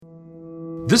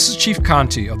This is Chief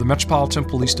Conti of the Metropolitan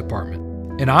Police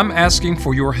Department, and I'm asking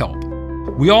for your help.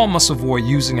 We all must avoid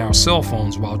using our cell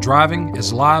phones while driving,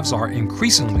 as lives are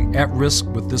increasingly at risk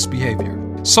with this behavior.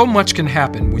 So much can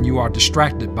happen when you are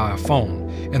distracted by a phone,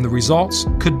 and the results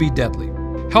could be deadly.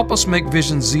 Help us make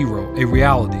Vision Zero a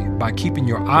reality by keeping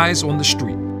your eyes on the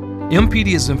street.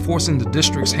 MPD is enforcing the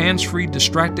district's hands-free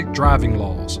distracted driving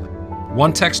laws.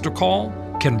 One text or call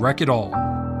can wreck it all.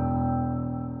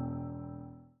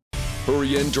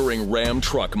 Hurry in during Ram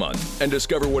Truck Month and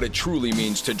discover what it truly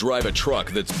means to drive a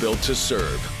truck that's built to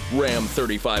serve. Ram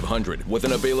 3500 with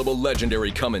an available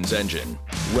legendary Cummins engine.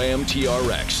 Ram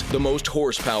TRX, the most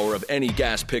horsepower of any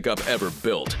gas pickup ever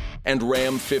built. And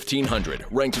Ram 1500,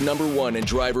 ranked #1 in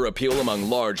driver appeal among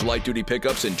large light-duty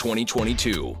pickups in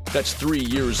 2022. That's 3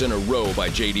 years in a row by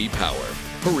J.D. Power.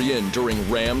 Hurry in during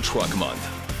Ram Truck Month.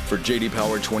 For J.D.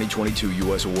 Power 2022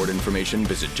 U.S. award information,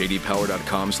 visit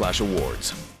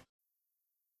jdpower.com/awards.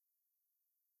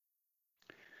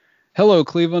 Hello,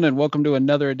 Cleveland, and welcome to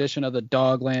another edition of the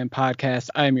Dogland Podcast.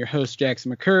 I am your host,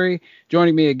 Jackson McCurry.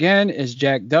 Joining me again is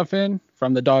Jack Duffin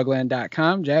from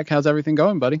thedogland.com. Jack, how's everything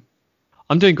going, buddy?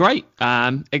 I'm doing great.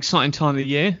 Exciting time of the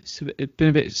year. It's been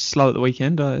a bit slow at the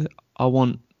weekend. I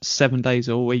want 7 days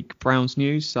a week Browns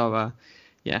news. So,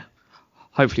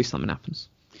 hopefully something happens.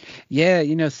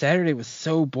 Yeah, Saturday was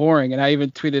so boring, and I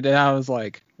even tweeted it out. I was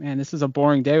like, man, this is a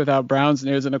boring day without Browns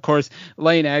news. And, of course,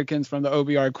 Lane Adkins from the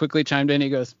OBR quickly chimed in. He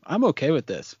goes, I'm okay with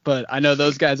this. But I know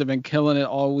those guys have been killing it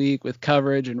all week with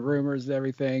coverage and rumors and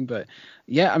everything. But,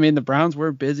 yeah, I mean, the Browns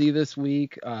were busy this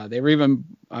week. They were even,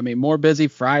 more busy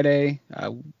Friday.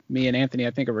 Me and Anthony,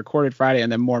 I think, are recorded Friday,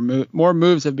 and then more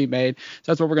moves have been made.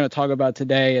 So that's what we're going to talk about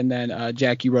today. And then,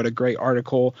 Jack, you wrote a great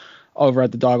article over at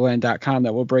thedogland.com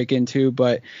that we'll break into.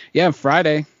 But, yeah,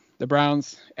 Friday, the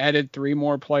Browns added 3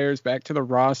 more players back to the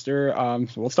roster. So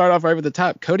we'll start off right at the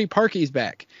top. Cody Parkey's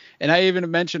back. And I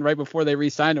even mentioned right before they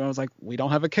re-signed him, I was like, we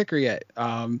don't have a kicker yet.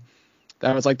 That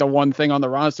was like the one thing on the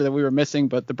roster that we were missing,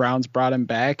 but the Browns brought him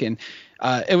back. And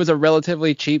it was a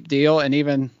relatively cheap deal and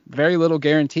even very little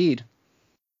guaranteed.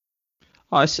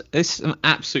 Oh, it's an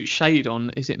absolute shade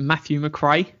on, is it Matthew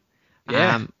McRae?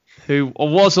 Yeah. Who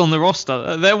was on the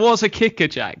roster. There was a kicker,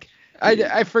 Jack.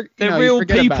 They're real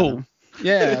people.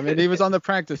 Yeah, I mean, he was on the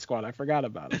practice squad. I forgot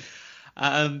about him.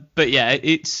 But yeah,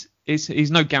 he's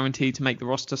no guarantee to make the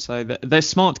roster, so they're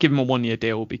smart to give him a 1-year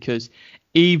deal, because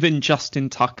even Justin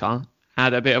Tucker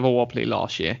had a bit of a wobbly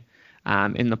last year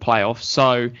in the playoffs.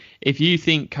 So if you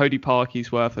think Cody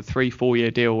Parkey's worth a 3-4 year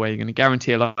deal where you're going to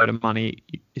guarantee a load of money,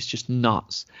 it's just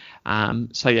nuts.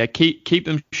 So yeah, keep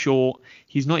them short.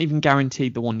 He's not even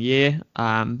guaranteed the 1 year.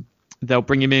 They'll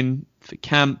bring him in for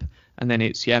camp, and then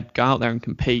it's go out there and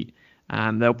compete.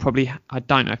 They'll probably, I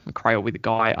don't know if McRae will be the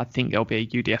guy. I think there'll be a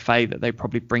UDFA that they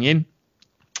probably bring in,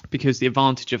 because the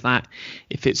advantage of that,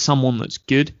 if it's someone that's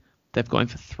good, they've got him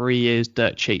for 3 years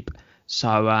dirt cheap.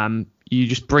 So you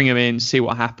just bring him in, see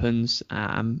what happens,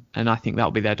 and I think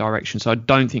that'll be their direction. So I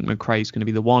don't think McRae's going to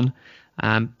be the one.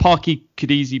 Parkey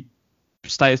could easily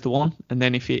stay as the one, and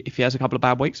then if he has a couple of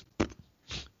bad weeks,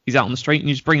 he's out on the street and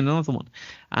you just bring in another one.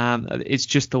 It's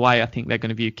just the way I think they're going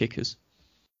to view kickers.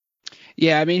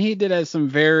 Yeah, I mean, he did have some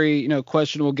very,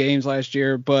 questionable games last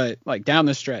year, but like down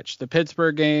the stretch, the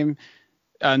Pittsburgh game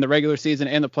in the regular season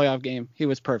and the playoff game, he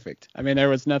was perfect. I mean, there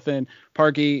was nothing.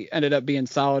 Parkey ended up being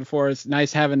solid for us.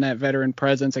 Nice having that veteran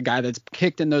presence, a guy that's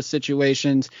kicked in those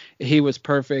situations. He was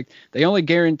perfect. They only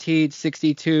guaranteed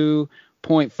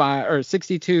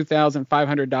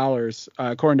 $62,500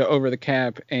 according to Over the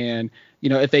Cap, and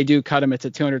if they do cut him, it's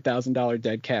a $200,000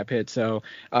 dead cap hit. So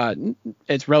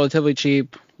it's relatively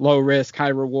cheap, low risk, high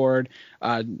reward.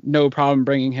 No problem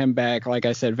bringing him back. Like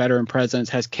I said, veteran presence,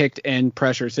 has kicked in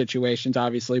pressure situations,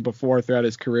 obviously, before throughout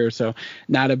his career. So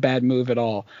not a bad move at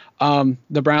all.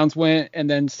 The Browns went and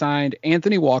then signed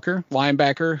Anthony Walker,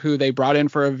 linebacker, who they brought in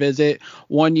for a visit.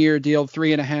 1 year deal,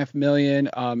 $3.5 million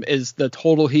is the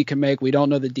total he can make. We don't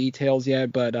know the details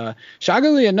yet, but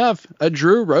shockingly enough, a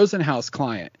Drew Rosenhaus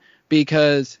client.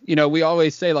 Because, we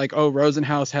always say like, oh,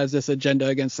 Rosenhaus has this agenda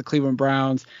against the Cleveland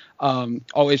Browns,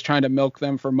 always trying to milk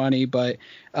them for money. But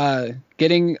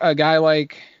getting a guy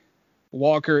like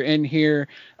Walker in here,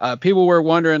 people were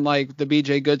wondering, like, the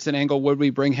BJ Goodson angle, would we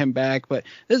bring him back? But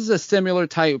this is a similar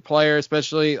type player,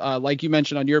 especially like you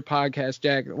mentioned on your podcast,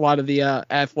 Jack, a lot of the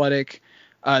athletic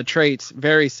traits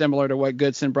very similar to what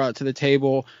Goodson brought to the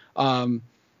table. And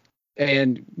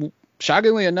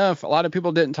shockingly enough, a lot of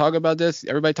people didn't talk about this.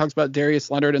 Everybody talks about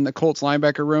Darius Leonard in the Colts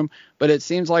linebacker room, but it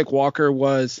seems like Walker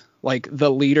was like the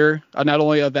leader, not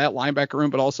only of that linebacker room,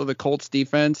 but also the Colts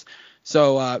defense.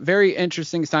 So very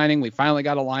interesting signing. We finally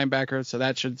got a linebacker, so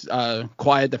that should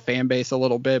quiet the fan base a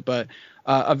little bit. But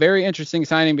a very interesting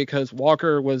signing because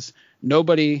Walker was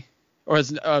nobody, or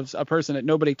as a person that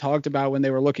nobody talked about when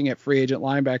they were looking at free agent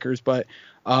linebackers. But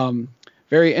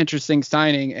very interesting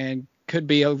signing and could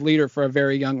be a leader for a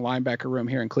very young linebacker room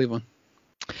here in Cleveland.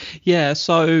 Yeah,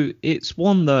 so it's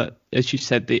one that, as you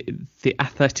said, the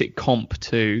athletic comp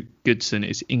to Goodson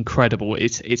is incredible.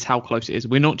 It's how close it is.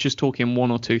 We're not just talking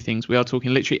one or two things. We are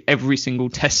talking literally every single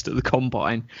test at the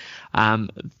combine.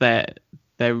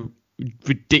 They're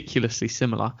ridiculously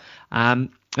similar. And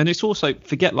it's also,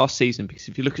 forget last season, because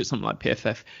if you look at something like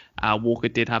PFF, Walker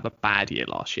did have a bad year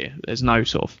last year. There's no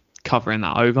sort of covering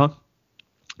that over.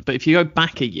 But if you go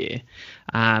back a year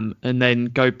and then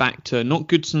go back to not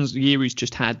Goodson's year he's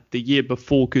just had, the year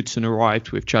before Goodson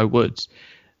arrived with Joe Woods,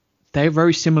 they're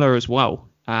very similar as well.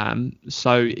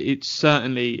 So it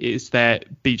certainly is their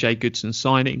BJ Goodson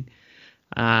signing.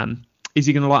 Is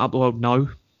he going to light up the world? No.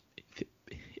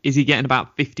 Is he getting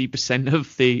about 50%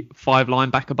 of the 5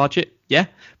 linebacker budget? Yeah.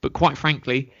 But quite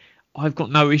frankly, I've got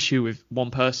no issue with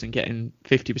one person getting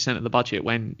 50% of the budget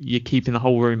when you're keeping the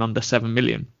whole room under $7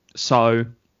 million. So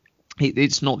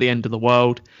it's not the end of the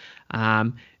world.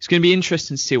 It's going to be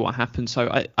interesting to see what happens.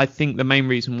 So I think the main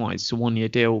reason why it's a 1-year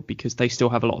deal, because they still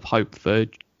have a lot of hope for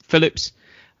Phillips.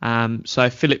 So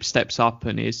if Phillips steps up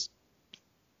and is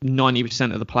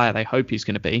 90% of the player they hope he's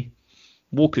going to be,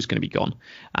 Walker's going to be gone.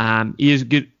 He is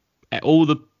good at all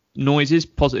the noises,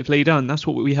 positive leader, and that's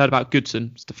what we heard about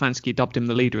Goodson. Stefanski dubbed him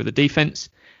the leader of the defense.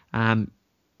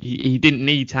 He didn't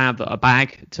need to have a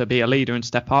bag to be a leader and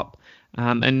step up.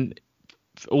 And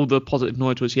all the positive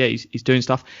noise was, yeah, he's doing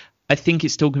stuff. I think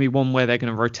it's still going to be one where they're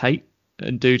going to rotate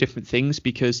and do different things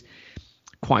because,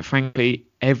 quite frankly,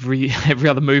 every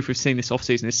other move we've seen this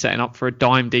offseason is setting up for a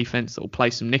dime defense that will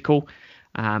play some nickel.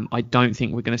 I don't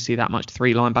think we're going to see that much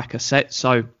 3 linebacker set.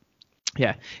 So,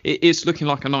 yeah, it's looking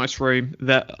like a nice room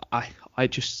that I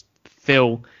just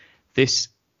feel this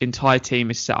entire team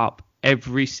is set up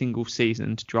every single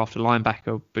season to draft a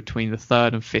linebacker between the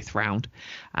 3rd and 5th round.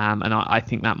 And I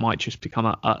think that might just become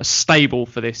a stable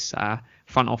for this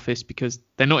front office because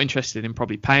they're not interested in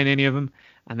probably paying any of them.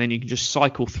 And then you can just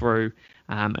cycle through.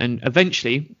 And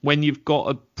eventually, when you've got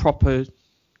a proper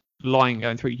line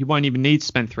going through, you won't even need to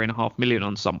spend $3.5 million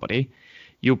on somebody.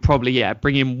 You'll probably,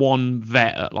 bring in one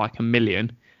vet at like $1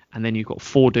 million. And then you've got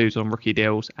 4 dudes on rookie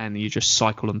deals and you just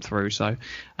cycle them through. So,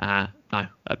 no,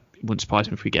 it wouldn't surprise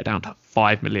me if we get down to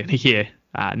 $5 million a year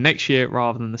next year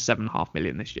rather than the $7.5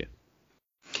 million this year.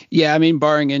 Yeah, I mean,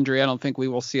 barring injury, I don't think we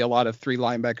will see a lot of 3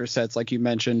 linebacker sets like you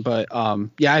mentioned. But,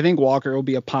 I think Walker will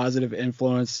be a positive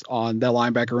influence on the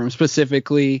linebacker room,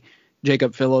 specifically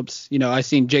Jacob Phillips. You know, I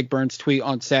seen Jake Burns tweet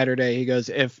on Saturday. He goes,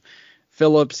 if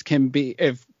Walker can be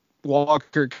a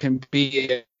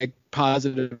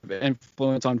positive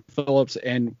influence on Phillips,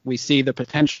 and we see the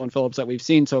potential in Phillips that we've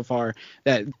seen so far,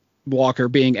 that Walker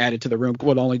being added to the room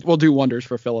will do wonders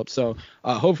for Phillips. So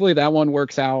hopefully that one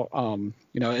works out.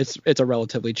 It's a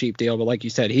relatively cheap deal, but like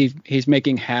you said, he's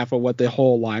making half of what the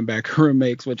whole linebacker room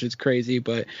makes, which is crazy.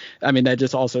 But I mean, that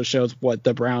just also shows what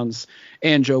the Browns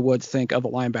and Joe Woods think of the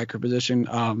linebacker position,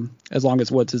 as long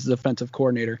as Woods is the defensive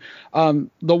coordinator.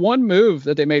 The one move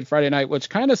that they made Friday night, which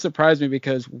kind of surprised me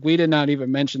because we did not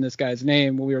even mention this guy's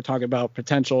name when we were talking about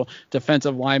potential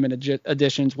defensive lineman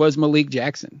additions, was Malik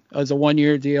Jackson. It was a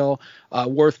 1-year deal,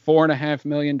 worth $4.5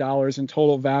 million in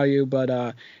total value.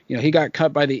 But, he got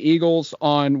cut by the Eagles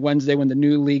on Wednesday when the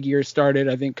new league year started,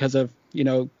 I think because of,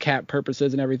 cap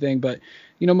purposes and everything. But,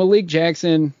 Malik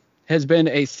Jackson has been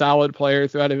a solid player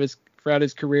throughout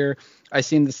his career. I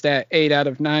seen the stat 8 out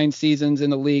of 9 seasons in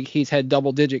the league. He's had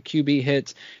double-digit QB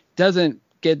hits. Doesn't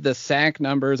get the sack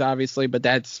numbers, obviously, but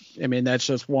that's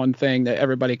just one thing that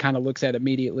everybody kind of looks at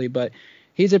immediately. But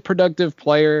he's a productive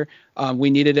player.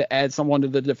 We needed to add someone to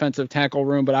the defensive tackle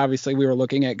room, but obviously we were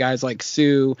looking at guys like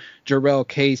Sue, Jarrell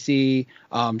Casey,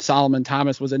 Solomon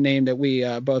Thomas was a name that we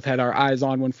both had our eyes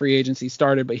on when free agency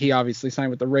started, but he obviously signed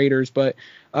with the Raiders. But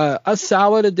a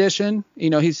solid addition.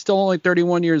 He's still only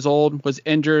 31 years old, was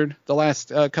injured the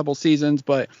last couple seasons,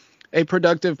 but a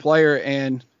productive player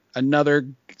and another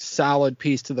solid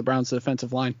piece to the Browns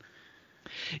defensive line.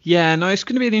 Yeah, no, it's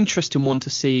going to be an interesting one to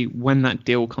see when that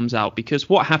deal comes out, because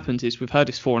what happens is we've heard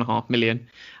it's $4.5 million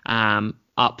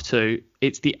up to.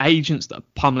 It's the agents that are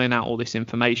pummeling out all this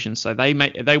information, so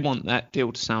they want that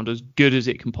deal to sound as good as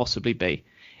it can possibly be.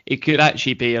 it could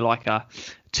actually be like a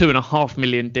 $2.5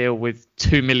 million deal with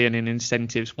 $2 million in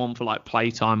incentives, one for like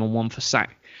playtime and one for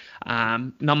sack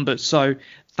numbers. So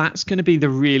that's going to be the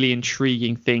really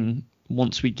intriguing thing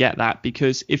once we get that,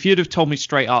 because if you'd have told me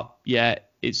straight up, yeah,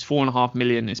 it's $4.5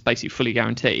 million, it's basically fully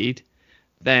guaranteed,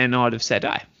 then I'd have said,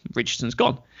 Richardson's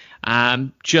gone.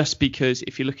 Just because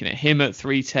if you're looking at him at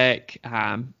 3-tech,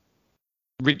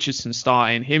 Richardson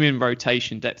starting, him in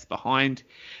rotation, depth behind,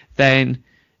 then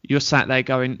you're sat there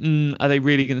going, are they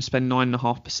really going to spend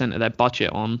 9.5% of their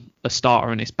budget on a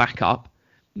starter and his backup?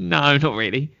 No, not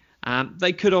really.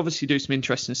 They could obviously do some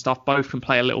interesting stuff. Both can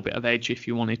play a little bit of edge if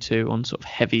you wanted to on sort of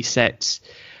heavy sets.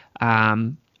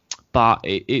 But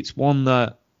it's one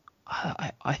that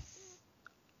I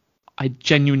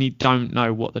genuinely don't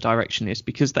know what the direction is,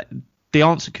 because the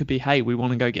answer could be, hey, we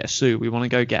want to go get a Sue, we want to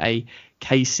go get a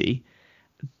Casey.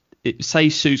 Say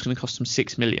Sue's going to cost them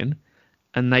 $6 million,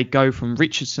 and they go from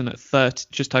Richardson at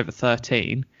just over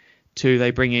 13 to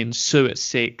they bring in Sue at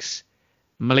 6,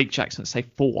 Malik Jackson at say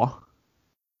 4,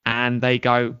 and they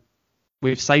go,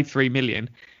 we've saved $3 million.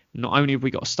 Not only have we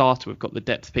got a starter, we've got the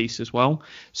depth piece as well.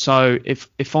 So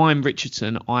if I'm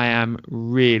Richardson, I am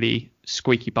really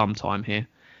squeaky bum time here.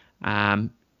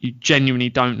 You genuinely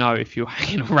don't know if you're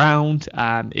hanging around.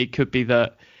 It could be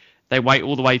that they wait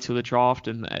all the way till the draft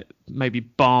and maybe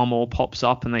Barmore pops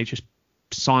up and they just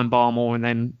sign Barmore and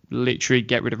then literally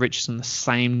get rid of Richardson the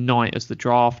same night as the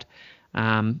draft.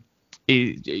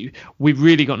 We've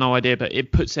really got no idea, but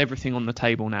it puts everything on the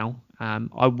table now.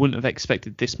 I wouldn't have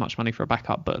expected this much money for a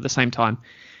backup, but at the same time,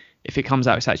 if it comes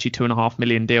out it's actually $2.5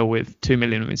 million deal with $2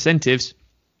 million of incentives,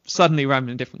 suddenly we're having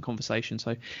a different conversation.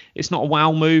 So it's not a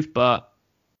wow move, but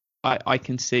I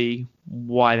can see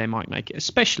why they might make it,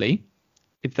 especially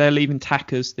if they're leaving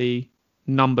Tack as the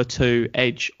number 2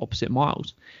 edge opposite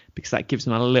Miles, because that gives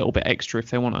them a little bit extra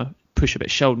if they want to push a bit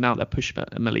Sheldon out there, push a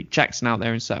bit Malik Jackson out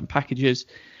there in certain packages,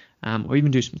 or even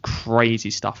do some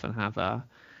crazy stuff and have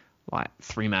like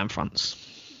 3-man fronts.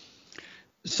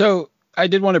 So I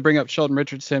did want to bring up Sheldon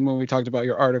Richardson when we talked about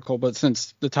your article, but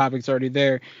since the topic's already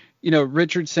there,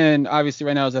 Richardson obviously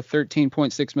right now is a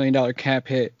 $13.6 million cap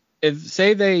hit. If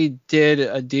say they did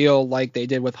a deal like they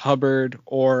did with Hubbard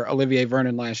or Olivier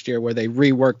Vernon last year, where they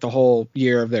reworked the whole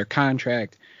year of their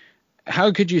contract,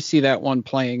 how could you see that one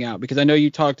playing out? Because I know you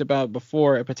talked about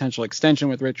before a potential extension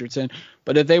with Richardson,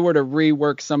 but if they were to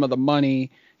rework some of the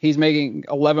money, he's making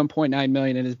 $11.9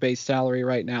 million in his base salary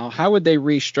right now. How would they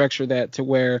restructure that to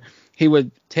where he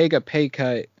would take a pay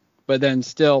cut, but then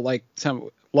still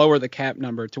lower the cap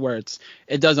number to where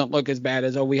it doesn't look as bad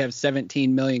as, we have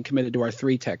 $17 million committed to our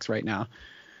 3-techs right now?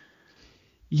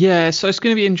 Yeah, so it's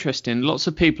going to be interesting. Lots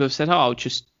of people have said, I'll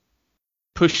just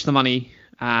push the money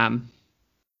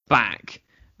back,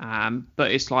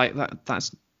 but it's like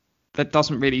that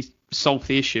doesn't really solve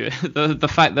the issue. the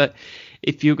fact that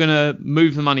if you're going to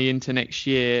move the money into next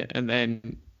year and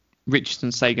then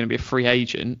Richardson's say going to be a free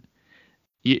agent,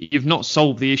 you've not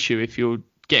solved the issue if you're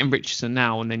getting Richardson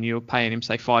now and then you're paying him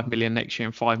say $5 million next year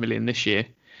and $5 million this year,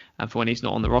 and for when he's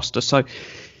not on the roster. So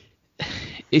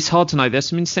it's hard to know. There's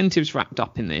some incentives wrapped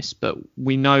up in this, but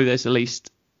we know there's at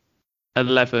least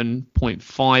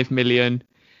 $11.5 million.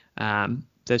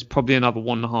 There's probably another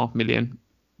 $1.5 million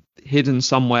hidden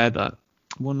somewhere. That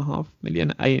 $1.5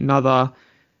 million, another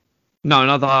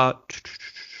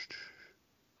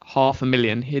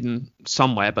 $500,000 hidden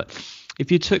somewhere. But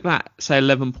if you took that, say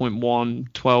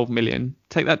 11.1, 12 million,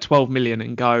 take that 12 million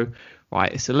and go,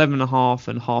 right, it's 11.5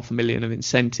 and $500,000 of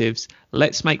incentives.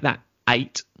 Let's make that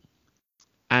 8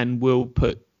 and we'll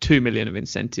put 2 million of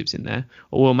incentives in there,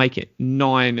 or we'll make it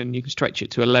 9 and you can stretch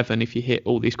it to 11 if you hit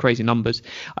all these crazy numbers.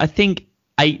 I think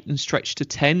 8 and stretch to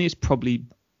 10 is probably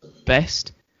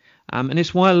best. And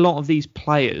it's why a lot of these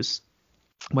players,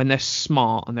 when they're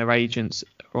smart and their agents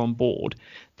are on board,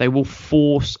 they will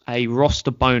force a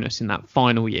roster bonus in that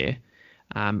final year,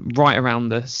 right around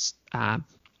this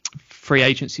free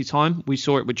agency time. We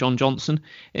saw it with John Johnson,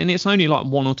 and it's only like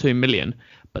 1 or 2 million,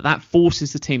 but that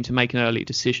forces the team to make an early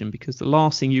decision, because the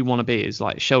last thing you want to be is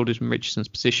like Sheldon and Richardson's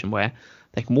position, where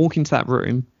they can walk into that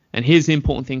room, and here's the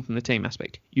important thing from the team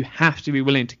aspect: you have to be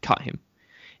willing to cut him.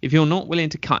 If you're not willing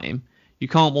to cut him, you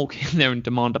can't walk in there and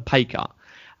demand a pay cut.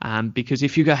 Because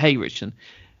if you go, hey, Richardson,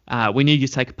 we need you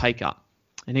to take a pay cut.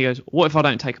 And he goes, what if I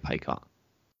don't take a pay cut?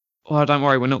 Well, don't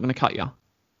worry, we're not going to cut you.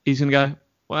 He's going to go,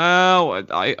 well,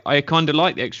 I kind of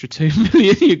like the extra 2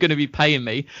 million you're going to be paying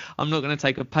me. I'm not going to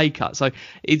take a pay cut. So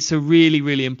it's a really,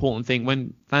 really important thing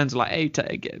when fans are like, hey,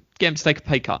 get him to take a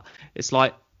pay cut. It's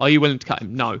like, are you willing to cut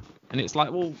him? No. And it's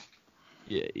like, well,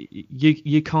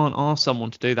 you can't ask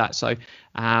someone to do that. So,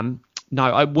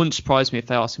 no, it wouldn't surprise me if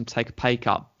they asked him to take a pay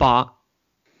cut. But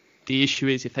The issue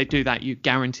is if they do that, you're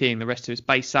guaranteeing the rest of his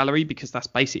base salary, because that's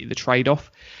basically the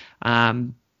trade-off.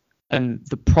 And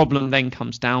the problem then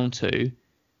comes down to,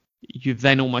 you've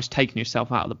then almost taken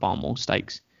yourself out of the Barnmore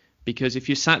stakes, because if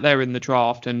you sat there in the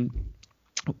draft and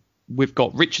we've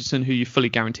got Richardson, who you fully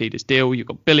guaranteed his deal, you've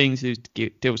got Billings, whose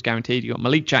deal's guaranteed, you've got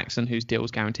Malik Jackson, whose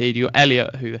deal's guaranteed, you've got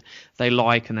Elliott, who they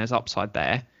like, and there's upside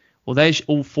there. Well, there's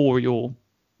all four of your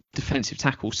defensive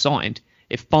tackles signed.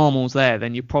 If Barmore's there,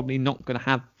 then you're probably not going to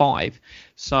have five.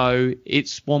 So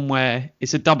it's one where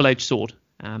it's a double-edged sword.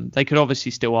 They could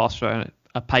obviously still ask for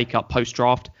a pay cut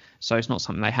post-draft, so it's not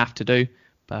something they have to do,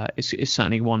 but it's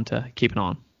certainly one to keep an eye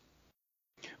on.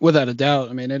 Without a doubt.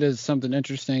 I mean, it is something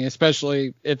interesting,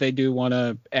 especially if they do want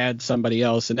to add somebody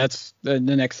else. And that's the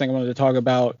next thing I wanted to talk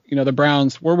about. You know, the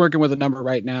Browns, we're working with a number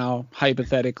right now,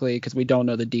 hypothetically, because we don't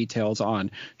know the details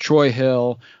on Troy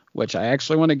Hill, which I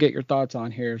actually want to get your thoughts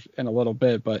on here in a little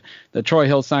bit. But the Troy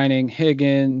Hill signing,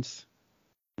 Higgins,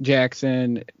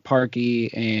 Jackson, Parkey,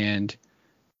 and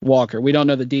Walker. We don't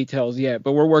know the details yet,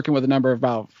 but we're working with a number of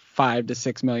about $5 to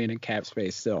 $6 million in cap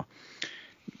space still.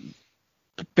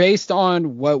 Based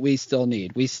on what we still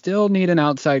need an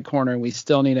outside corner, and we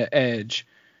still need an edge.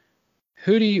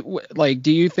 Who do you like?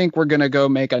 Do you think we're going to go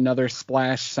make another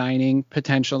splash signing,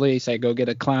 potentially, say go get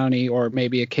a Clowney or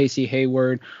maybe a Casey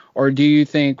Hayward? Or do you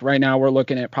think right now we're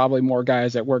looking at probably more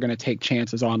guys that we're going to take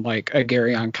chances on, like a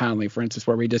Garyon Conley, for instance,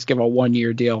 where we just give a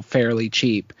 1-year deal fairly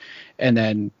cheap and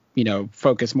then, you know,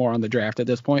 focus more on the draft at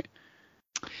this point?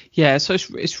 Yeah, so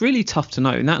it's really tough to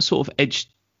know. And that sort of edge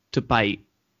debate,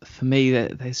 for me,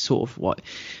 there's sort of what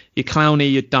your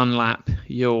Clowney, your Dunlap,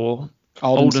 your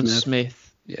Alden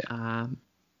Smith,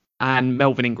 and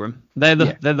Melvin Ingram. They're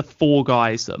the four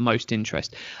guys that are most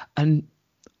interest. And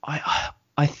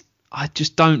I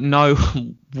just don't know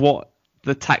what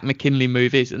the Tack McKinley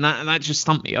move is, and that just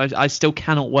stumped me. I still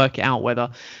cannot work it out whether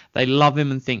they love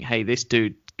him and think, hey, this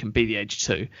dude can be the edge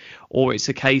too, or it's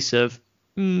a case of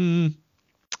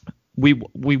we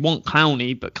want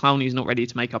Clowney, but Clowney's not ready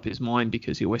to make up his mind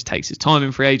because he always takes his time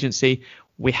in free agency.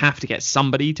 We have to get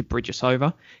somebody to bridge us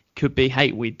over. Could be,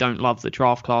 hey, we don't love the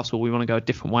draft class, or we want to go a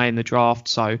different way in the draft,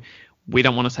 so we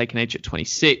don't want to take an edge at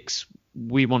 26.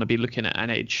 We want to be looking at an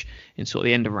edge in sort of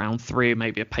the end of round 3,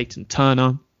 maybe a Peyton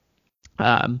Turner.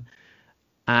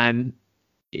 And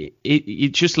it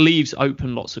just leaves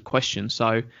open lots of questions.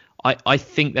 So I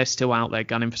think they're still out there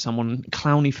gunning for someone.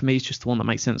 Clowney, for me, is just the one that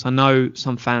makes sense. I know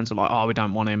some fans are like, oh, we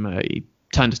don't want him. He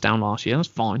turned us down last year. That's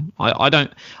fine. I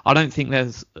don't think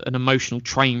there's an emotional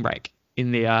train wreck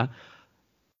in the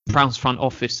Browns front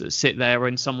office that sit there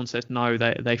when someone says no,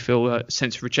 they feel a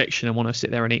sense of rejection and want to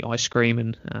sit there and eat ice cream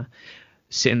and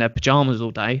sit in their pajamas all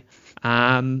day.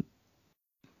 At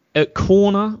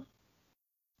corner,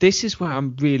 this is where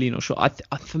I'm really not sure.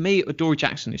 For me, Adoree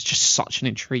Jackson is just such an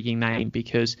intriguing name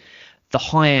because the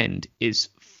high end is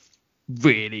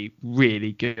really,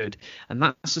 really good. And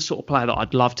that's the sort of player that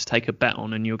I'd love to take a bet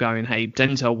on. And you're going, hey,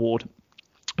 Denzel Ward,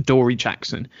 Adoree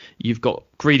Jackson, you've got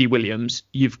Greedy Williams,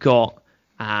 you've got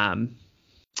a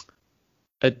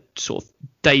sort of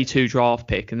day 2 draft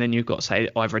pick, and then you've got, say,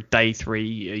 either a day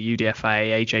 3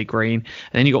 UDFA, AJ Green, and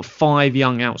then you've got 5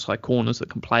 young outside corners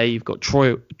that can play. You've got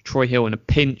Troy Hill in a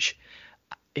pinch.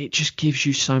 It just gives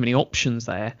you so many options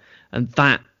there, and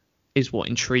that is what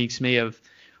intrigues me.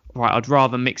 Right, I'd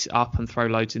rather mix it up and throw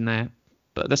loads in there,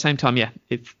 but at the same time, yeah,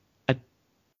 if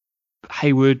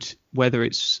Hayward, whether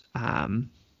it's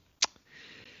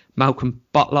Malcolm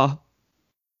Butler,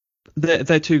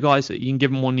 they're 2 guys that you can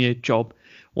give them 1-year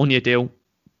deal.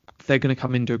 They're going to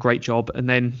come in, do a great job, and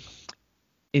then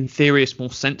in theory it's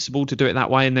more sensible to do it that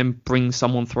way and then bring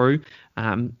someone through.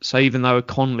 So even though a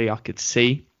Conley I could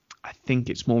see, I think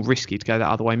it's more risky to go that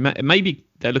other way. Maybe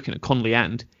they're looking at Conley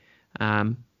and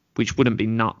which wouldn't be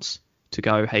nuts to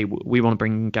go, hey, we want to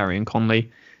bring Gary and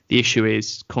Conley. The issue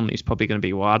is Conley's probably going to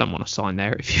be, well, I don't want to sign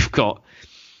there if you've got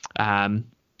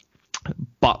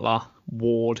Butler,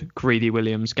 Ward, Greedy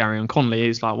Williams, Garyon Conley.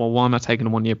 Is like, well, why am I taking a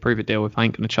 1-year prove-it deal if I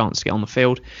ain't going to chance to get on the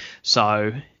field?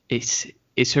 So it's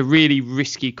a really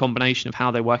risky combination of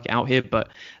how they work it out here, but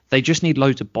they just need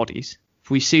loads of bodies. If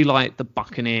we see like the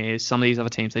Buccaneers, some of these other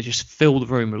teams, they just fill the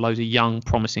room with loads of young,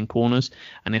 promising corners,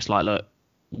 and it's like, look,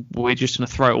 we're just going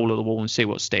to throw it all at the wall and see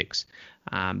what sticks.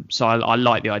 So I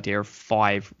like the idea of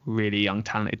 5 really young,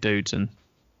 talented dudes, and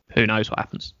who knows what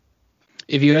happens.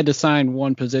 If you had to sign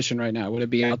one position right now, would it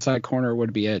be outside corner or would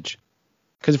it be edge?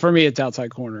 Because for me, it's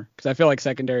outside corner. Because I feel like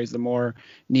secondary is the more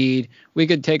need. We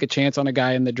could take a chance on a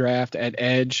guy in the draft at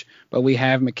edge, but we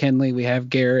have McKinley, we have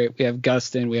Garrett, we have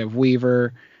Gustin, we have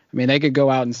Weaver. I mean, they could go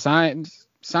out and sign.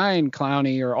 sign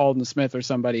Clowney or Alden Smith or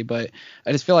somebody, but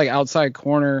I just feel like outside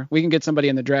corner, we can get somebody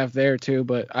in the draft there too,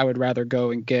 but I would rather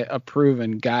go and get a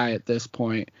proven guy at this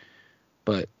point.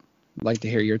 But I'd like to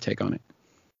hear your take on it.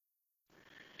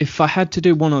 If I had to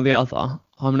do one or the other,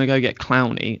 I'm going to go get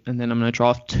Clowney, and then I'm going to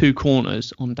draft 2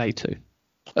 corners on day 2.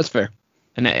 That's fair.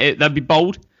 And that'd be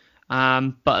bold.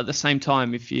 But at the same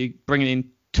time, if you're bringing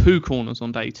in 2 corners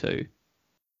on day 2,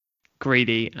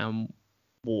 Greedy and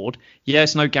Ward, yeah,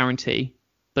 it's no guarantee.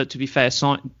 But to be fair,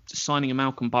 signing a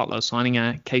Malcolm Butler, signing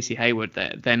a Casey Hayward,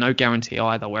 they're no guarantee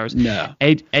either. Whereas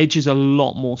edge is a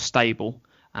lot more stable.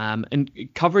 And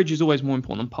coverage is always more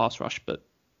important than pass rush. But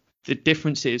the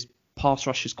difference is pass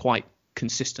rush is quite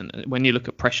consistent. When you look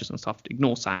at pressures and stuff,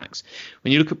 ignore sacks.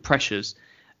 When you look at pressures,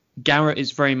 Garrett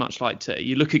is very much like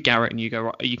you look at Garrett and you go,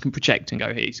 right, you can project and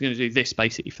go, he's going to do this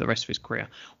basically for the rest of his career.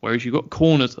 Whereas you've got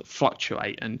corners that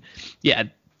fluctuate. And yeah,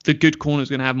 the good corner is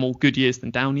going to have more good years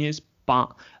than down years.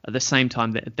 But at the same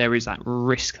time, there is that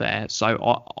risk there.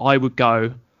 So I would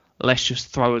go, let's just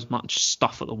throw as much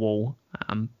stuff at the wall,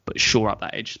 but shore up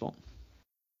that edge spot.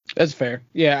 That's fair.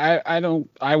 Yeah,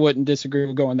 I wouldn't disagree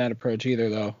with going that approach either,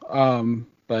 though.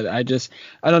 But I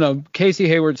don't know. Casey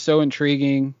Hayward's so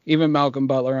intriguing. Even Malcolm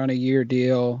Butler on a year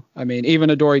deal. I mean,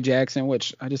 even Adoree Jackson,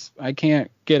 which I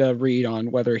can't get a read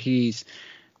on whether because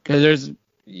there's,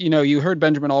 you heard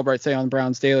Benjamin Albright say on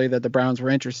Browns Daily that the Browns were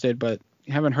interested, but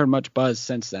you haven't heard much buzz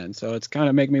since then. So it's kind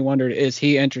of making me wonder, is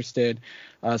he interested?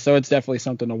 So it's definitely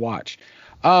something to watch.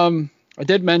 I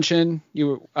did mention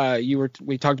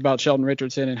we talked about Sheldon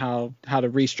Richardson and how to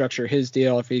restructure his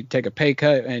deal if he'd take a pay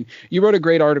cut. And you wrote a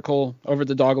great article over at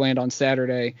the Dogland on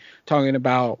Saturday talking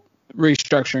about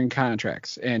restructuring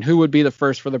contracts and who would be the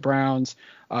first for the Browns.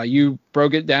 You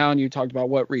broke it down. You talked about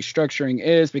what restructuring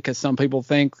is, because some people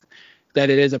think that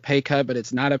it is a pay cut, but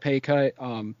it's not a pay cut.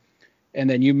 And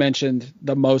then you mentioned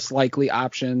the most likely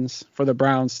options for the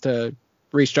Browns to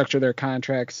restructure their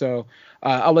contracts. So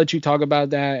I'll let you talk about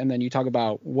that, and then you talk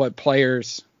about what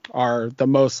players are the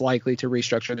most likely to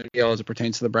restructure their deal as it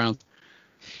pertains to the Browns.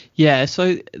 Yeah,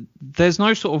 so there's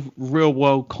no sort of real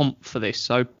world comp for this,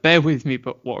 so bear with me.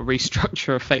 But what a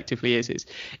restructure effectively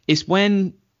is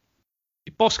when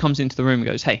your boss comes into the room and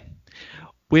goes, hey,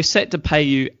 we're set to pay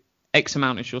you X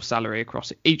amount as your salary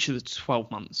across each of the 12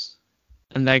 months.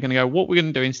 And they're going to go, what we're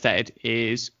going to do instead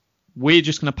is we're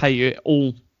just going to pay you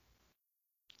all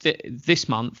this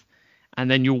month, and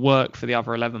then you'll work for the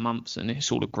other 11 months, and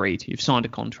it's all agreed. You've signed a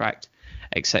contract,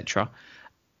 etc.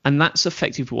 And that's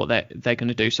effectively what they're going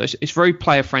to do. So it's very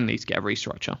player friendly to get a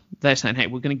restructure. They're saying, hey,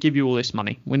 we're going to give you all this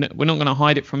money. We're not going to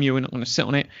hide it from you. We're not going to sit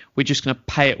on it. We're just going to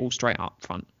pay it all straight up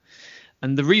front.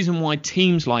 And the reason why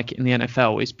teams like it in the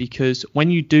NFL is because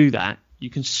when you do that, you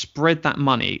can spread that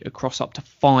money across up to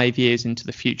 5 years into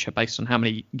the future based on how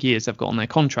many years they've got on their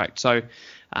contract. So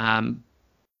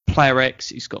player X,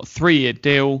 he's got a 3-year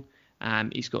deal.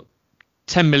 He's got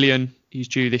 10 million he's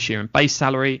due this year in base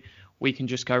salary. We can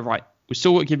just go, right, we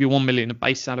still got to give you 1 million of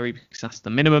base salary because that's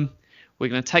the minimum. We're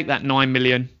going to take that 9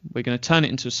 million. We're going to turn it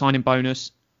into a signing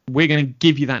bonus. We're going to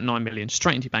give you that 9 million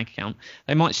straight into your bank account.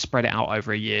 They might spread it out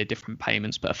over a year, different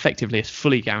payments, but effectively it's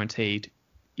fully guaranteed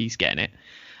he's getting it.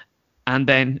 And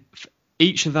then for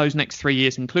each of those next 3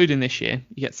 years, including this year,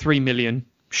 you get 3 million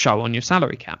show on your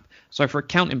salary cap. So for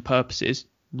accounting purposes,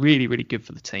 really, really good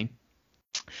for the team.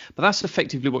 But that's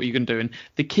effectively what you're going to do. And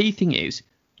the key thing is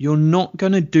you're not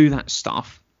going to do that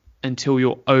stuff until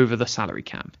you're over the salary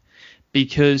cap.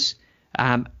 Because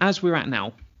as we're at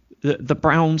now, the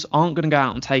Browns aren't going to go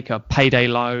out and take a payday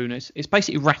loan. It's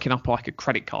basically racking up like a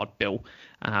credit card bill,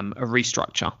 a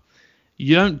restructure.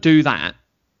 You don't do that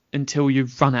until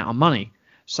you've run out of money.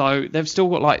 So they've still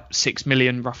got like 6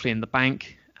 million roughly in the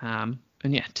bank. And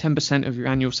yeah, 10% of your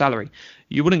annual salary.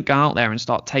 You wouldn't go out there and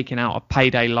start taking out a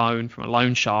payday loan from a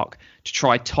loan shark to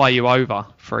try tie you over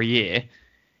for a year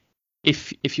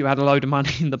if you had a load of money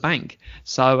in the bank.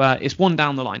 So it's one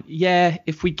down the line. Yeah,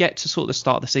 if we get to sort of the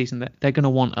start of the season, they're going to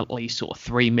want at least sort of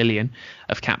 3 million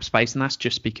of cap space. And that's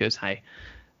just because, hey,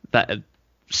 that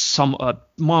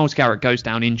Myles Garrett goes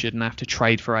down injured and they have to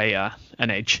trade for an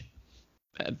edge.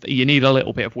 You need a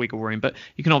little bit of wiggle room, but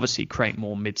you can obviously create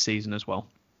more mid-season as well.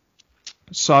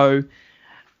 So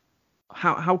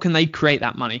how can they create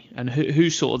that money, and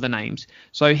who's sort of the names?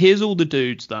 So here's all the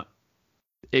dudes that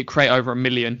it create over 1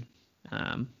 million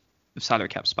of salary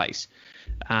cap space,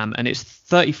 and it's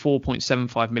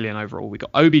 34.75 million overall. We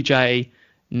got OBJ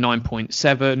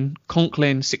 9.7,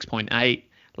 Conklin 6.8,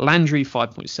 Landry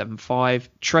 5.75,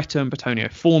 Tretta and Batonio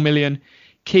 4 million,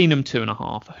 Keenum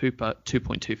 2.5, Hooper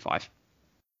 2.25.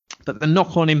 But the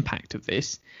knock-on impact of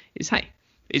this is, hey,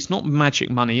 it's not magic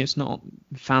money. It's not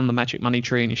found the magic money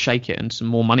tree and you shake it and some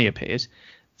more money appears.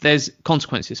 There's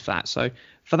consequences for that. So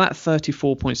for that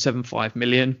 34.75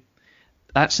 million,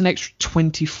 that's an extra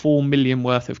 24 million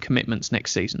worth of commitments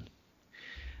next season.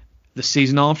 The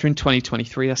season after, in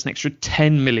 2023, that's an extra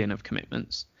 10 million of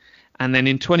commitments. And then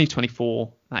in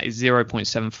 2024, that is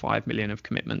 0.75 million of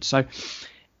commitments. So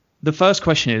the first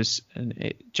question is,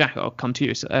 and Jack, I'll come to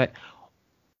you,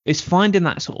 is finding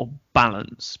that sort of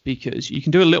balance, because you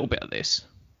can do a little bit of this.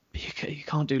 You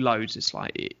can't do loads. It's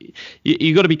like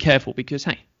you got to be careful, because,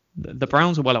 hey, the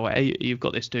Browns are well aware. You've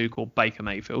got this dude called Baker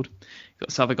Mayfield. You've got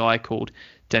this other guy called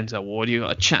Denzel Ward. You've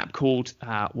got a chap called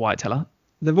Wyatt Teller.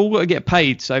 They've all got to get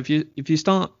paid. So if you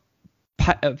start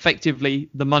effectively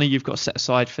the money you've got set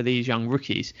aside for these young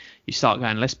rookies, you start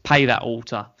going, let's pay that all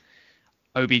to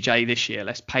OBJ this year.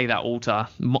 Let's pay that all to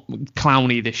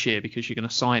Clowney this year because you're going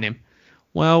to sign him.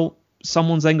 Well,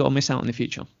 someone's then got to miss out in the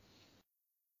future.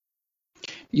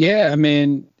 Yeah, I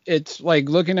mean, it's like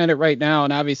looking at it right now,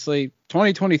 and obviously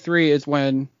 2023 is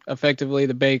when effectively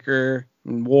the Baker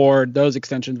and Ward, those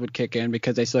extensions would kick in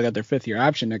because they still got their 5th-year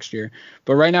option next year.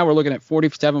 But right now we're looking at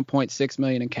 47.6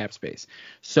 million in cap space.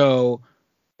 So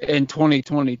in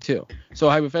 2022. So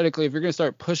hypothetically, if you're going to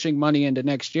start pushing money into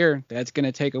next year, that's going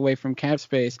to take away from cap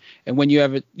space. And when you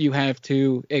have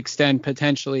to extend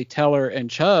potentially Teller and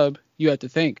Chubb, you have to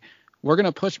think, we're going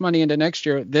to push money into next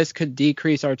year. This could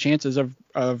decrease our chances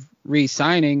of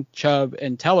re-signing Chubb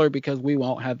and Teller because we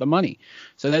won't have the money.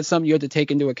 So that's something you have to take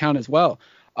into account as well.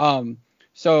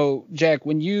 So Jack,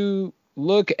 when you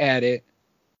look at it,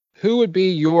 who would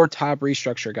be your top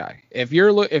restructure guy? If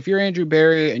you're Andrew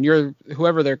Berry and you're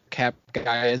whoever their cap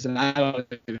guy is, and I don't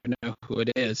even know who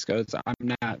it is because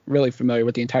I'm not really familiar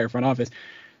with the entire front office,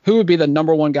 who would be the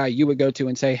number one guy you would go to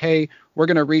and say, hey, we're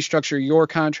going to restructure your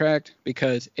contract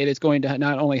because it is going to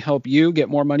not only help you get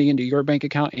more money into your bank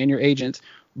account and your agents,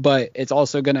 but it's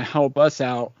also going to help us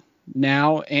out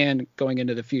now and going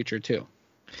into the future too?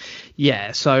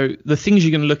 Yeah, so the things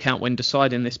you're going to look at when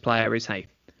deciding this player is, hey,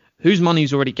 whose money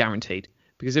is already guaranteed?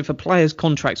 Because if a player's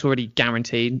contract's already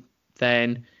guaranteed,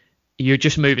 then you're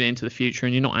just moving into the future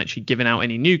and you're not actually giving out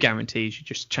any new guarantees. You're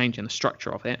just changing the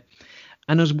structure of it.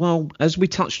 And as well, as we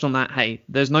touched on that, hey,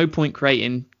 there's no point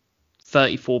creating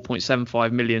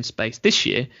 34.75 million space this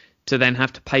year to then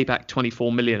have to pay back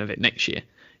 24 million of it next year.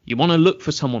 You want to look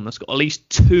for someone that's got at least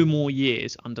 2 more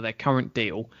years under their current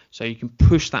deal so you can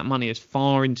push that money as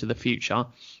far into the future,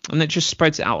 and it just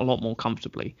spreads it out a lot more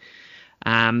comfortably.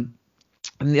 And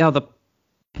the other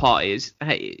part is,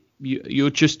 hey, you're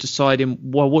just deciding,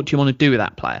 well, what do you want to do with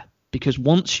that player? Because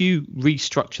once you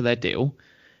restructure their deal,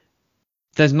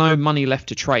 there's no money left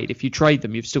to trade. If you trade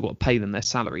them, you've still got to pay them their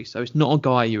salary. So it's not a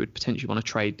guy you would potentially want to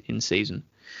trade in season.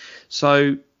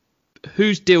 So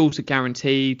whose deals are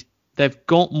guaranteed? They've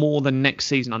got more than next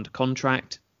season under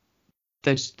contract.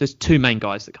 There's 2 main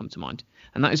guys that come to mind,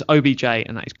 and that is OBJ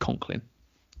and that is Conklin.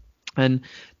 And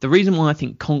the reason why I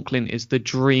think Conklin is the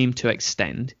dream to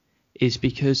extend is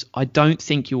because I don't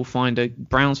think you'll find a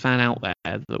Browns fan out there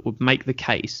that would make the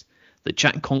case that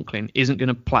Jack Conklin isn't going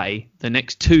to play the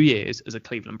next 2 years as a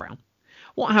Cleveland Brown.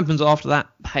 What happens after that?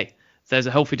 Hey, there's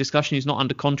a healthy discussion. He's not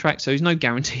under contract, so he's no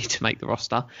guarantee to make the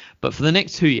roster. But for the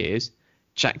next 2 years,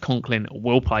 Jack Conklin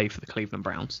will play for the Cleveland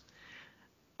Browns.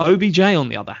 OBJ, on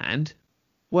the other hand,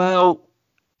 well,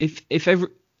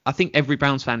 I think every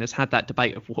Browns fan has had that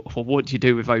debate of what do you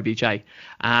do with OBJ.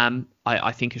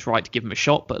 I think it's right to give him a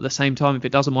shot, but at the same time, if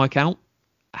it doesn't work out,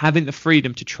 having the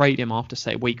freedom to trade him after,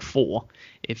 say, week 4,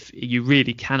 if you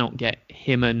really cannot get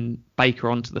him and Baker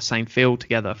onto the same field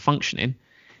together functioning,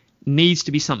 needs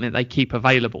to be something that they keep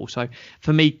available. So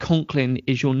for me, Conklin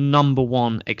is your number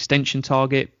 1 extension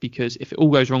target, because if it all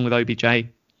goes wrong with OBJ,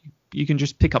 you can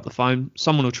just pick up the phone,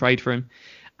 someone will trade for him,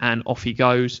 and off he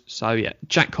goes. So yeah,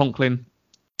 Jack Conklin,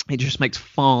 it just makes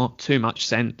far too much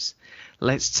sense.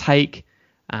 Let's take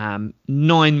 9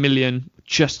 million,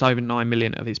 just over 9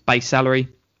 million of his base salary,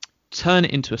 turn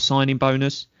it into a signing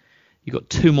bonus. You've got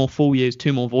 2 more full years,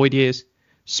 2 more void years,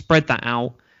 spread that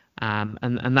out.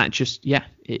 And that just,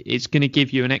 it's going to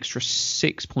give you an extra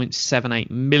 6.78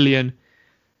 million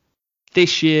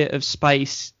this year of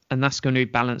space, and that's going to be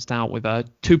balanced out with a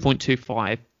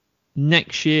 2.25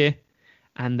 next year.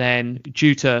 And then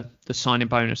due to the signing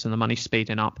bonus and the money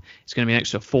speeding up, it's going to be an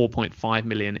extra 4.5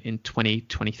 million in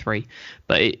 2023.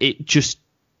 But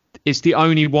it's the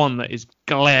only one that is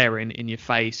glaring in your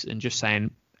face and just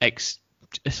saying,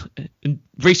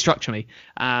 restructure me.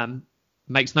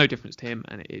 Makes no difference to him,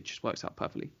 and it just works out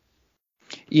perfectly.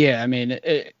 Yeah, I mean,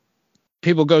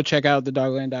 people go check out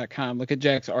thedogland.com. Look at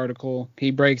Jack's article.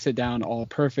 He breaks it down all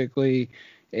perfectly.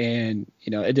 And,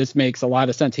 it just makes a lot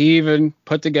of sense. He even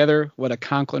put together what a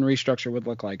Conklin restructure would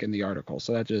look like in the article.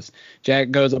 So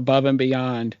Jack goes above and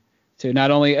beyond to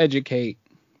not only educate,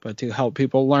 but to help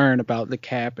people learn about the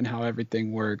cap and how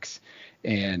everything works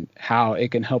and how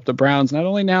it can help the Browns, not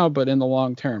only now, but in the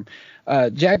long term.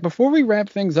 Jack, before we wrap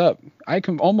things up, I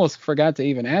almost forgot to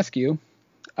even ask you.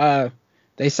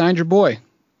 They signed your boy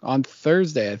on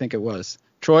Thursday, I think it was.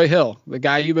 Troy Hill, the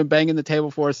guy you've been banging the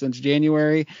table for since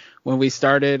January when we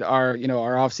started our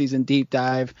offseason deep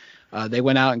dive. They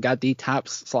went out and got the top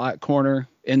slot corner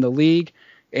in the league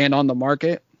and on the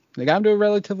market. They got him to a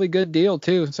relatively good deal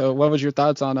too. So what was your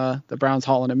thoughts on the Browns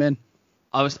hauling him in?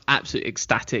 I was absolutely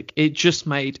ecstatic. It just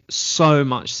made so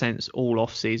much sense all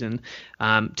off season.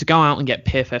 To go out and get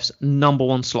PFF's number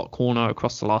one slot corner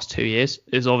across the last 2 years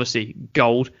is obviously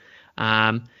gold.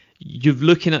 You're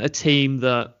looking at a team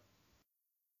that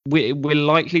we're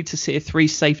likely to see a 3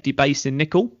 safety base in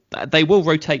nickel. They will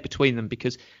rotate between them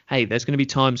because, hey, there's going to be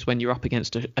times when you're up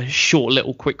against a short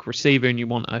little quick receiver and you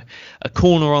want a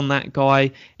corner on that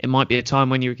guy. It might be a time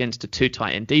when you're against a 2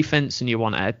 tight end defense and you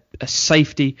want a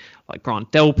safety like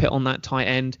Grant Delpit on that tight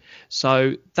end.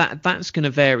 So that's going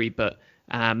to vary, but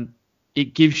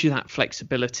it gives you that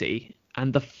flexibility.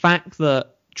 And the fact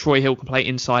that Troy Hill can play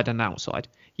inside and outside.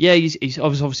 Yeah, he's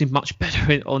obviously much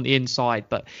better on the inside,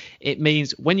 but it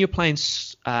means when you're playing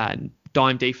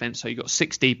dime defense, so you've got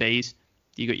 6 DBs,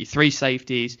 you've got your 3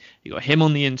 safeties, you've got him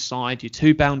on the inside, your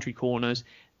 2 boundary corners,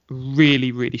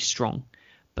 really, really strong.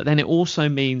 But then it also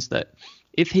means that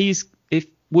if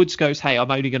Woods goes, hey, I'm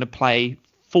only going to play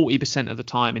 40% of the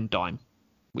time in dime,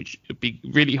 which would be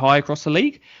really high across the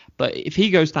league, but if he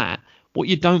goes that, what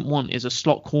you don't want is a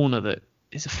slot corner that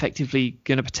is effectively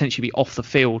going to potentially be off the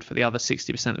field for the other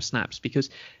 60% of snaps, because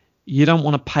you don't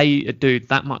want to pay a dude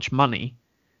that much money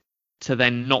to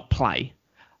then not play.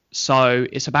 So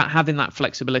it's about having that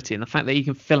flexibility and the fact that he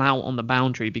can fill out on the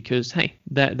boundary because, hey,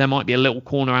 there might be a little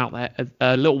corner out there,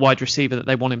 a little wide receiver that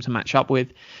they want him to match up with.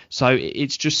 So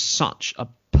it's just such a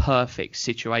perfect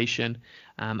situation.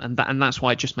 And that's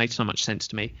why it just made so much sense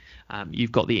to me.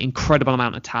 You've got the incredible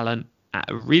amount of talent at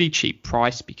a really cheap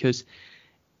price, because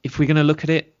if we're going to look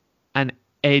at it, an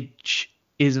edge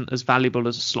isn't as valuable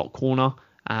as a slot corner.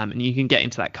 And you can get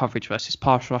into that coverage versus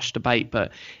pass rush debate,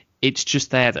 but it's just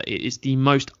there that it is the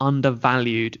most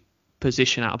undervalued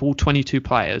position out of all 22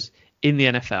 players in the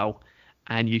NFL,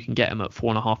 and you can get them at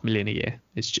 $4.5 million a year.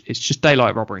 It's just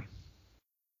daylight robbery.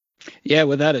 Yeah,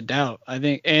 without a doubt. I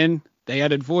think, and they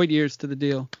added void years to the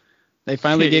deal. They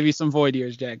finally gave you some void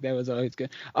years, Jack. That was always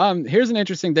good. Here's an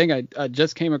interesting thing. I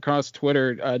just came across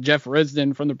Twitter. Jeff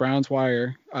Risdon from the Browns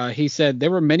Wire. He said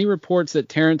there were many reports that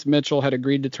Terrence Mitchell had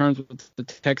agreed to terms with the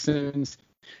Texans,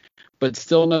 but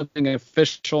still nothing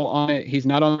official on it. He's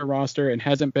not on the roster and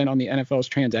hasn't been on the NFL's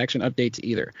transaction updates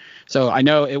either. So I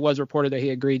know it was reported that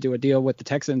he agreed to a deal with the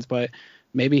Texans, but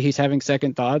maybe he's having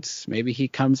second thoughts. Maybe he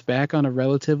comes back on a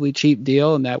relatively cheap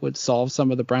deal, and that would solve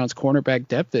some of the Browns' cornerback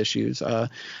depth issues.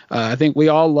 I think we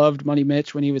all loved Money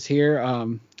Mitch when he was here.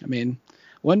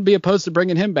 Wouldn't be opposed to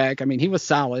bringing him back. I mean, he was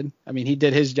solid. I mean, he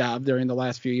did his job during the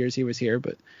last few years he was here,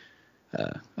 but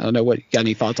I don't know. Got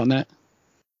any thoughts on that?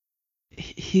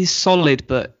 He's solid,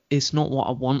 but it's not what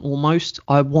I want almost.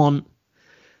 I want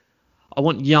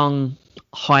young,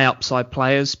 high upside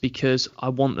players because I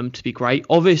want them to be great.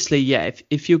 Obviously, yeah,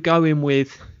 if you're going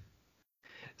with,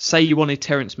 say you wanted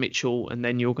Terrence Mitchell and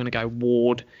then you're going to go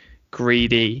Ward,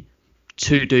 Greedy,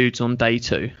 2 dudes on day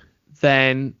 2,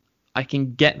 then I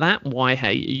can get that. Why,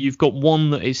 hey, you've got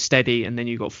one that is steady and then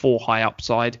you've got 4 high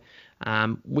upside,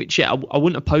 which, yeah, I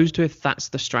wouldn't oppose to if that's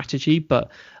the strategy. But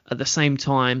at the same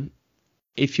time,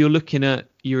 if you're looking at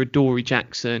your Adoree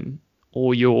Jackson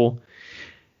or your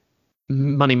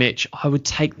Money Mitch, I would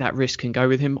take that risk and go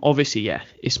with him. Obviously, yeah,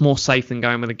 it's more safe than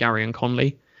going with a Gary and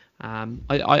Conley.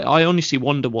 I honestly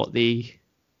wonder what the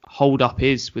hold up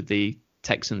is with the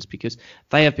Texans, because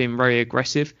they have been very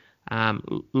aggressive.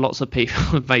 Lots of people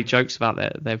have made jokes about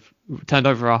that. They've turned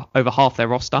over half their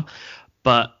roster,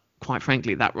 but quite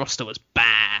frankly, that roster was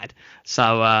bad.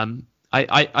 So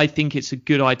I think it's a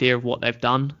good idea of what they've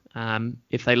done.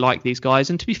 If they like these guys,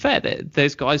 and to be fair,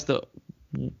 there's guys that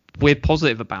we're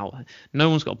positive about. No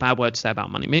one's got a bad word to say about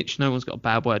Money Mitch. No one's got a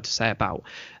bad word to say about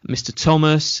Mr.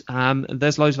 Thomas.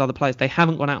 There's loads of other players. They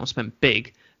haven't gone out and spent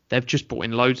big. They've just brought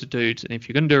in loads of dudes. And if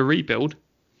you're going to do a rebuild,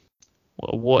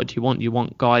 well, what do you want? You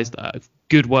want guys that have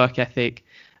good work ethic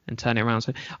and turn it around.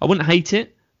 So I wouldn't hate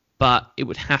it, but it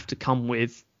would have to come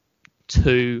with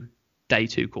 2 day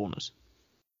 2 corners.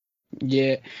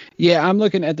 Yeah. I'm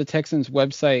looking at the Texans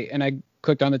website and I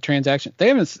clicked on the transaction. They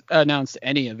haven't announced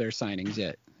any of their signings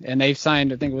yet. and they've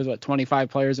signed, I think it was 25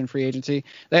 players in free agency.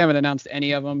 They haven't announced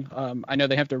any of them. I know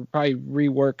they have to probably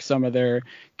rework some of their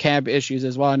cap issues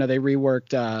as well. I know they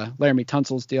reworked Laramie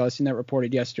Tunsil's deal. I seen that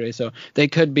reported yesterday. So they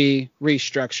could be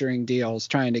restructuring deals,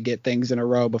 trying to get things in a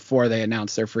row before they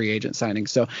announce their free agent signing.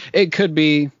 So it could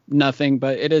be nothing,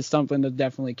 but it is something to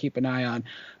definitely keep an eye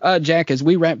on. Jack, as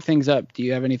we wrap things up, do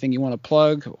you have anything you want to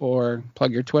plug, or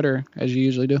plug your Twitter as you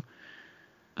usually do?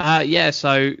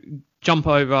 So jump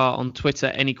over on Twitter.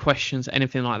 Any questions,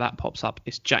 anything like that pops up,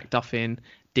 it's Jack Duffin,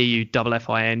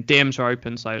 DUFFIN. DMs are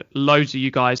open, so loads of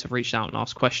you guys have reached out and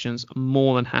asked questions. I'm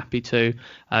more than happy to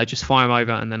just fire them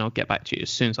over, and then I'll get back to you as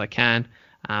soon as I can.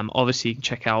 Obviously, you can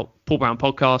check out Paul Brown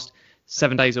Podcast,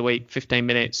 7 days a week, 15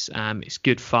 minutes. It's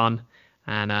good fun,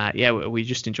 and we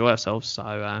just enjoy ourselves.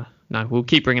 So we'll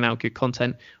keep bringing out good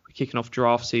content. We're kicking off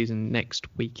draft season next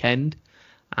weekend.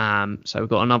 So we've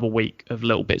got another week of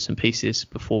little bits and pieces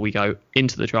before we go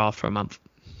into the draft for a month.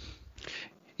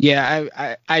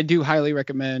 Yeah, I do highly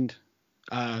recommend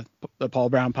the Paul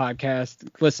Brown podcast.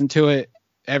 Listen to it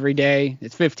every day.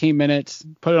 It's 15 minutes.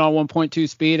 Put it on 1.2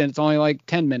 speed, and it's only like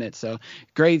 10 minutes. So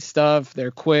great stuff.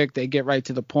 They're quick. They get right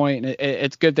to the point.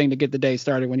 It's a good thing to get the day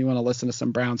started when you want to listen to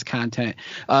some Browns content.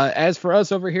 As for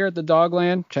us over here at the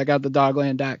Dogland, check out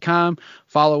thedogland.com.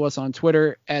 Follow us on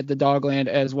Twitter at the Dogland,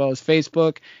 as well as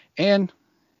Facebook. And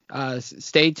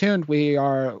stay tuned. We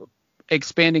are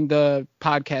expanding the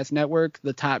podcast network.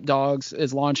 The Top Dogs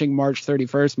is launching March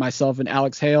 31st. Myself and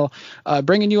Alex Hale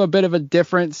bringing you a bit of a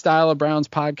different style of Browns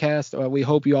podcast. We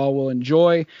hope you all will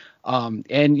enjoy.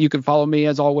 And you can follow me,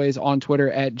 as always, on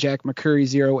Twitter at Jack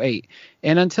McCurry08.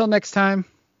 And until next time,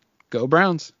 go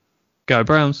Browns. Go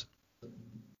Browns.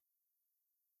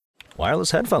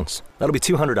 Wireless headphones. That'll be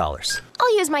 $200.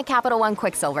 I'll use my Capital One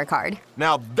Quicksilver card.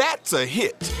 Now that's a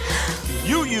hit.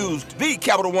 You used the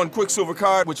Capital One Quicksilver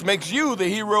card, which makes you the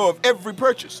hero of every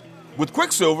purchase. With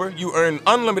Quicksilver, you earn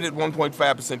unlimited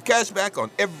 1.5% cash back on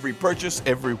every purchase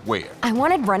everywhere. I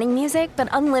wanted running music, but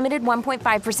unlimited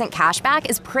 1.5% cash back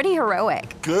is pretty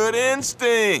heroic. Good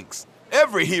instincts.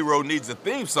 Every hero needs a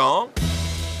theme song.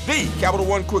 The Capital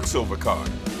One Quicksilver card.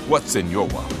 What's in your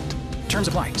wallet? Terms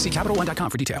apply. See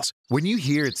CapitalOne.com for details. When you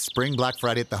hear it's Spring Black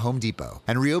Friday at the Home Depot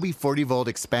and Ryobi 40-volt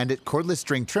expanded cordless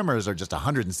string trimmers are just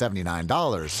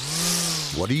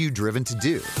 $179, what are you driven to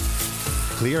do?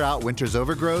 Clear out winter's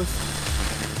overgrowth?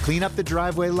 Clean up the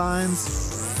driveway lines?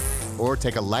 Or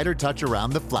take a lighter touch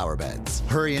around the flower beds?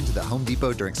 Hurry into the Home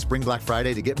Depot during Spring Black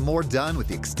Friday to get more done with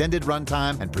the extended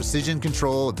runtime and precision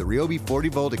control of the Ryobi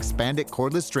 40-volt expanded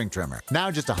cordless string trimmer.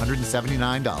 Now just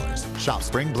 $179. Shop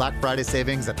Spring Black Friday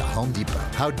savings at the Home Depot.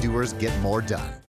 How doers get more done.